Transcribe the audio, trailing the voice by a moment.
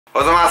お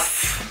はようございま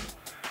す。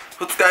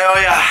二日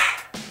酔いや。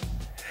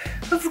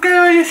二日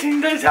酔いでしん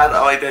どいし、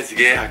頭痛いし、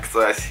ゲー吐きそ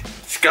うやし。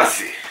しか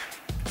し、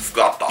スク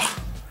ワット、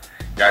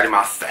やり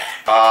ますって。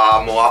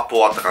もうアップ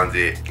終わった感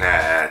じ。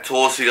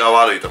調子が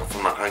悪いとかそ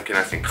んな関係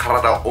なしに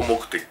体が重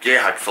くてゲ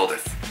ー吐きそうで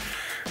す。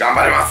頑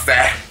張りますって。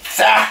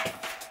さあ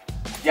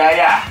いやい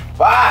や、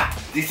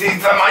This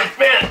is my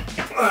pen!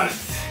 よ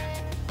し。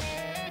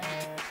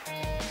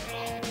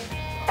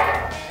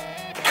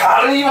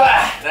軽いわ、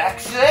楽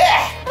勝や。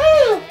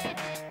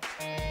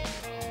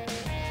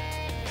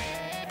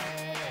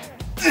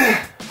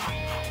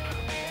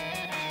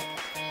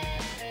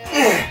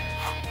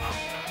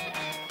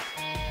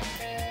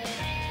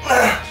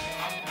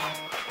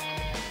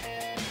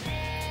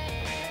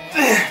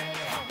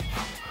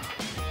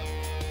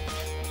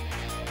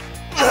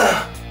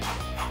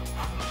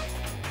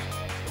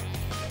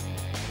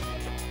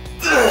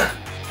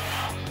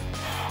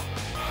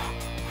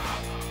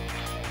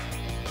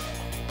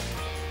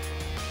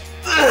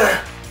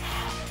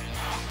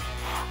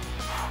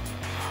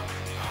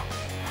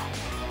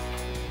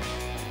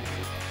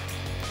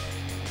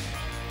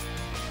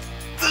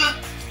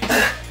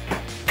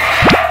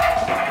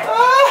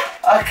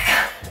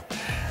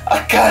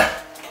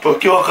わ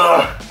けわから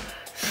ん。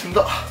しん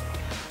ど。あ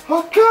か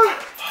ん。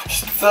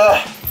きつい。き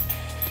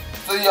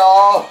ついよ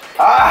ー。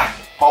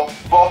ポッ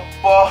ポッ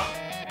ポ。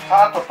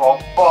ハートポッ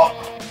ポ。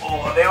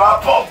俺は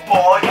ポッポ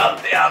をや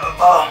ってやる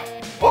ぞ。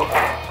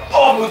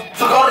ぶっつ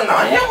かれ、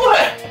なんやこれ。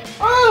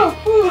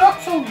楽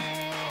勝。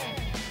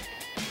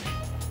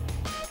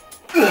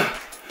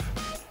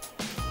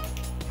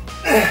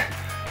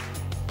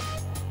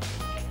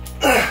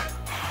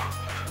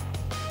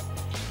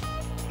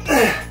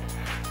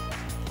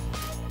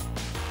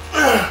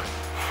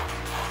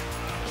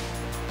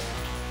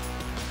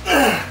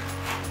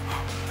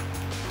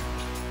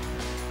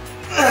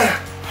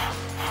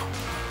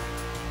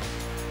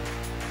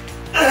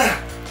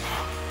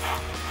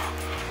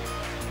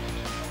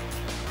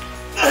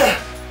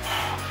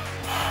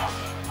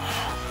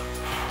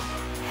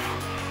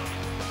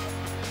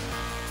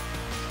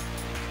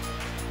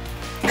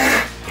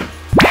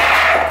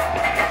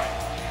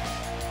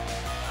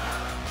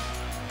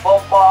ポッ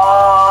ポー。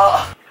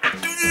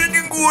トレー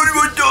ニング終わり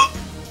ました。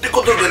って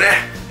ことで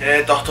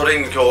ね、トレ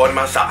ーニング今日終わり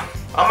ました。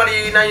あんま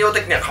り内容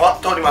的には変わ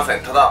っておりませ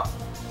ん。ただ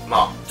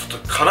ちょ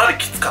っとかなり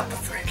きつかった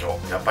ですね今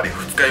日。やっぱり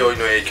二日酔い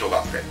の影響が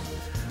あって、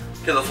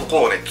けどそ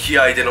こをね気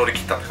合で乗り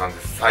切ったって感じ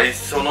です。最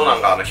初のな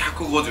んか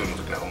150の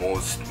時なんかもう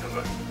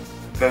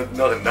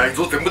なんか内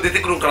臓全部出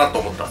てくるんかなと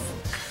思ったんで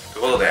す。と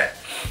いうことで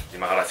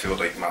今から仕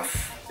事行きま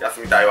す。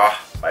休みたいわ。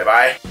バイ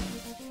バイ。